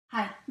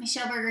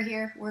Michelle Berger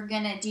here. We're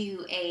gonna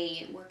do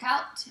a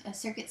workout, a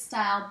circuit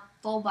style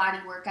full body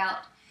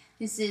workout.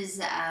 This is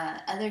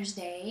Others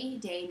Day,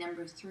 day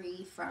number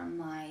 3 from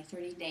my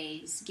 30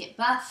 days Get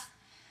Buff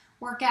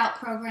workout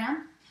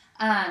program.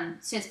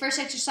 So the first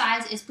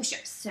exercise is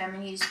push-ups. So I'm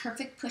gonna use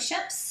perfect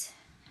push-ups.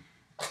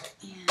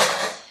 And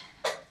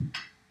I'm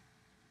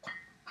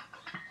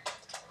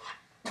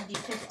gonna do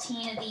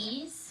 15 of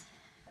these.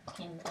 I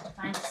can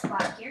find a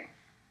spot here.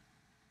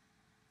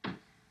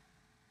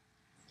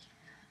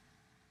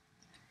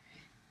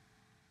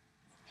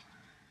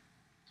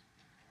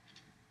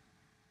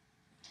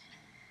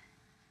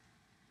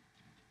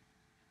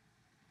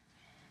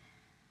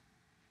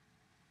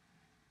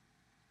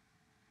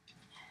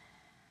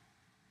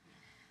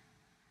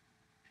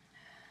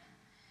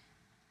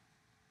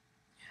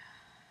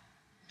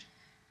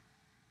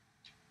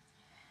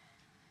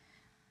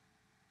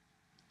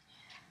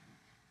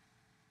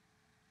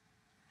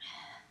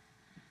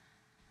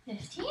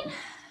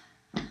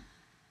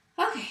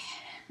 Okay,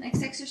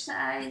 next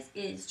exercise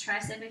is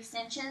tricep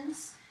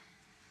extensions.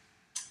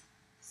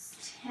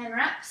 It's 10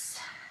 reps.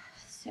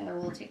 So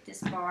we'll take this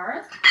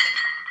bar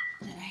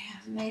that I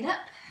have made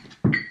up.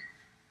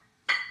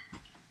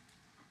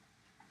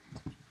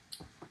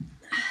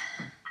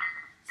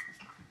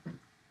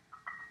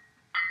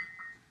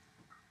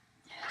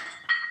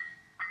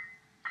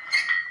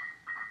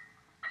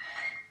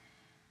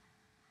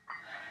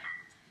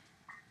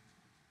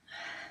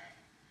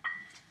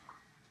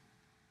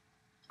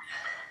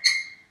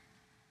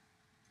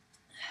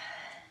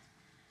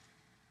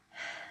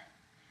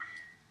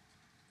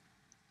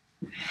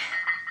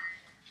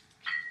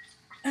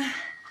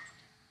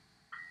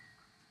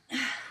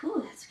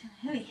 Ooh, that's kind of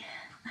heavy.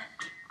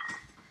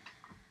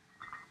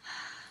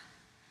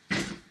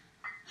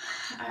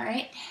 All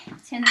right,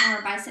 10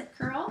 more bicep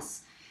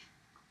curls.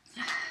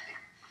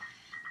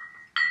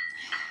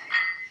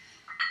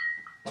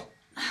 It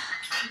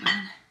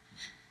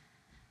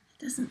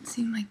doesn't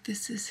seem like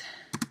this is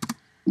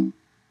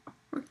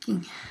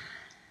working.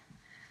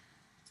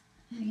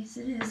 I guess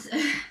it is.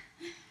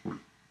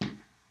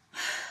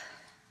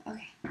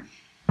 Okay,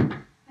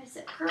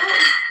 bicep curls.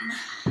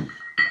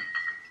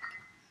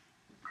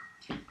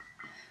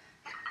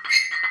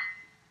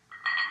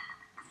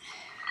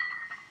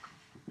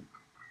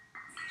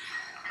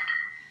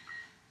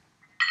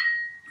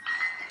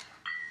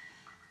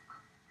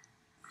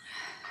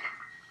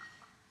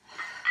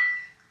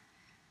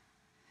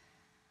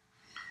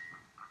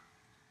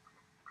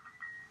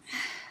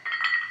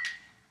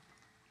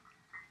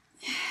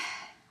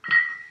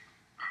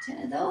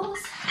 Ten of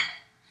those.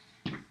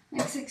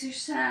 Next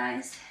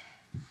exercise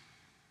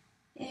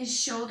is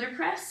shoulder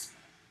press.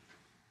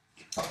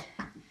 I'm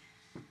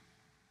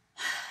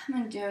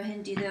going to go ahead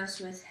and do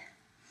those with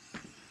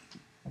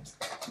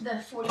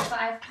the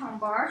 45-pound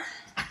bar.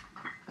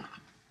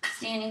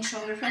 Standing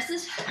shoulder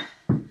presses.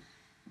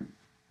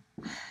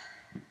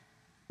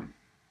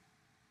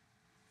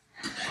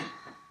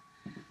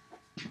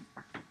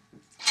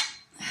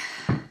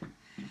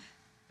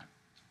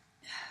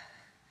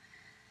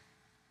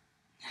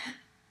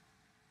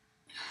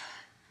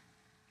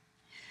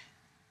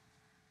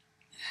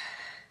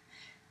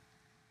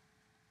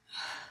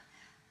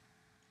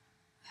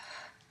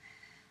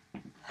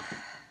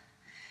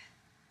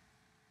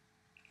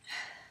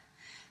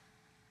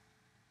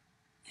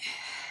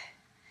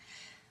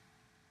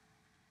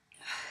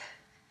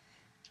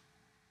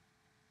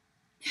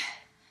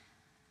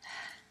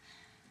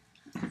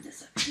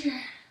 This up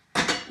here.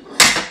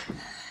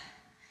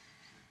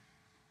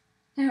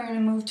 Now we're going to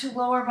move to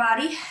lower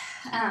body.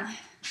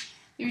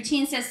 The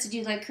routine says to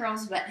do leg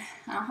curls, but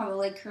I don't have a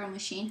leg curl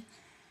machine.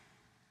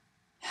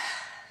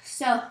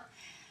 So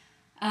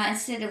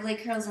instead of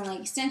leg curls and leg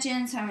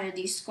extensions, I'm going to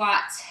do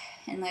squats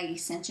and leg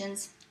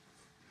extensions.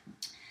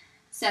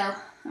 So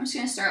I'm just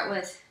going to start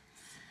with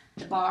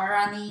the bar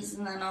on these,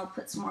 and then I'll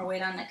put some more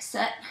weight on next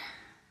set.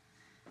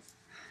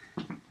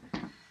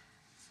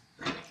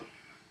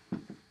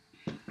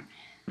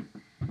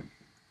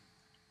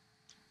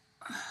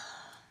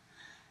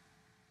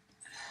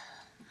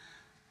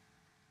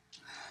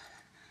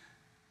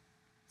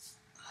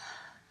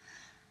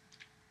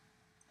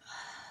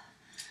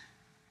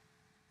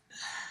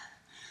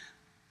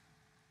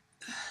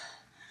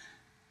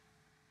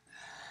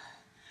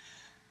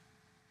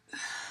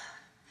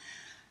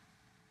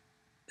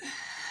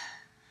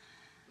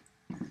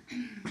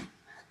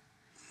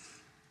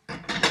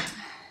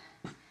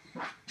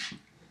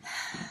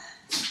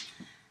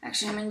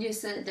 Actually, I'm going to do a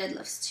set of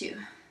deadlifts too.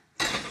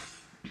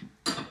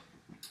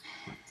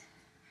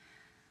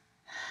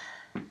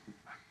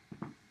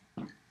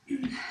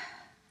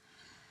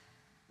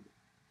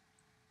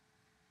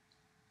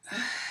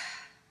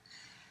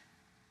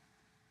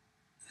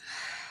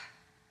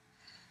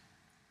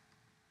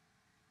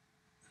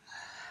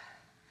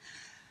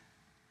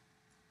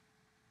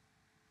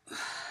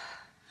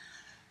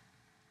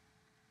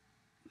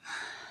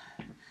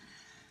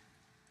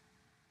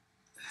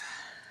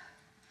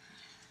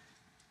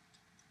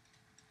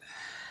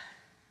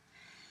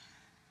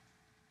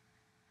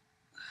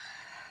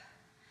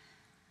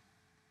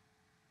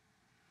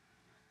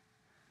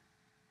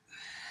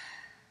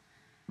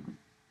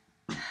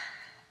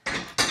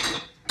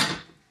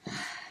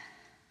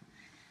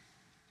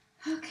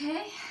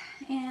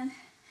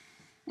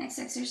 Next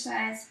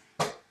exercise,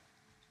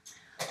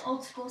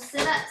 old school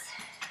sit-ups.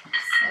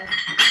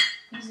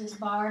 So use this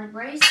bar to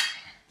brace.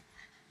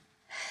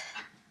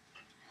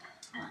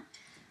 1,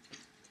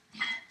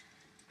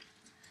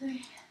 2,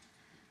 3.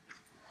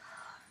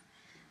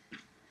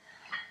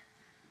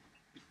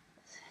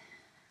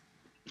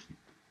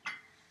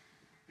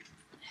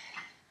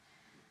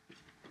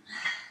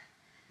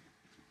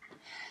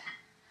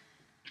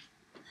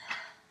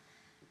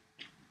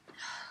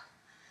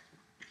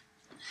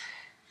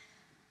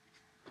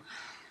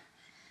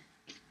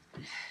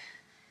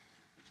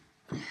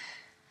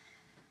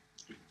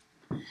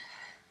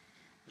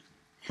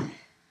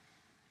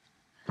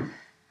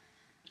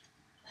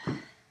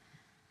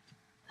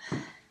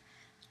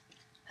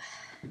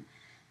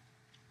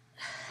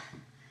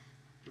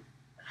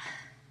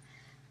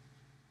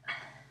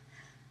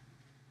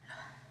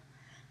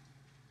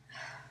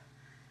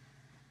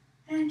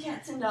 And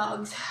cats and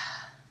dogs.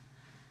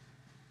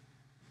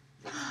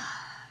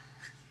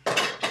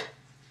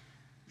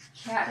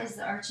 Cat is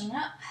the arching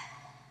up.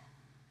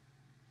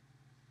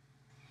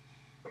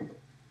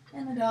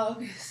 And the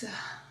dog is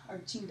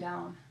arching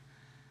down.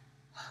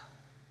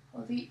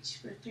 Hold each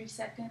for 3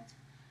 seconds.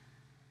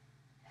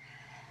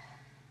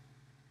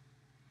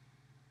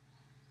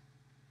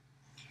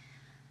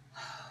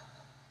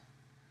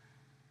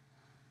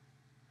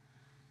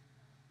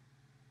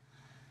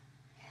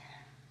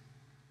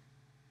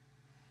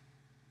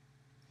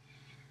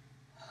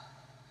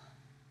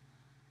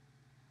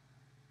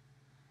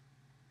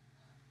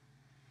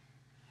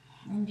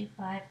 And do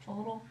 5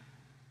 total.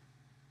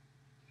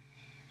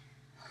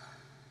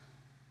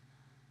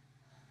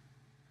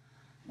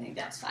 I think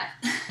that's 5.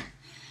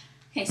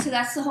 Okay, so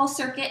that's the whole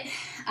circuit.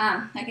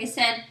 Like I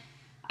said,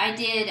 I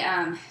did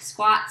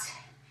squats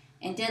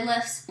and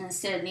deadlifts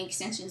instead of knee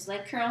extensions,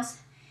 leg curls.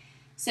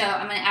 So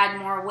I'm going to add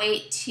more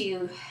weight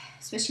to,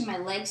 especially my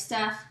leg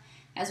stuff,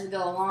 as we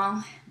go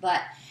along.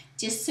 But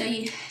just so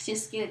you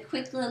just get a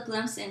quick little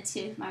glimpse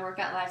into my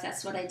workout life,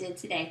 that's what I did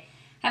today.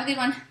 Have a good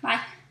one.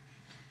 Bye.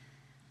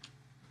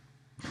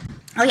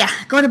 Oh yeah,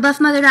 go to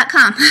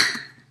buffmother.com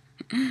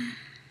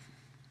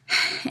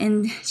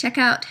and check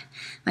out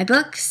my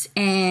books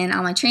and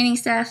all my training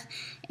stuff,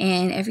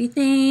 and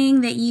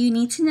everything that you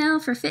need to know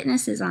for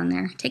fitness is on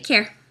there. Take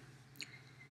care.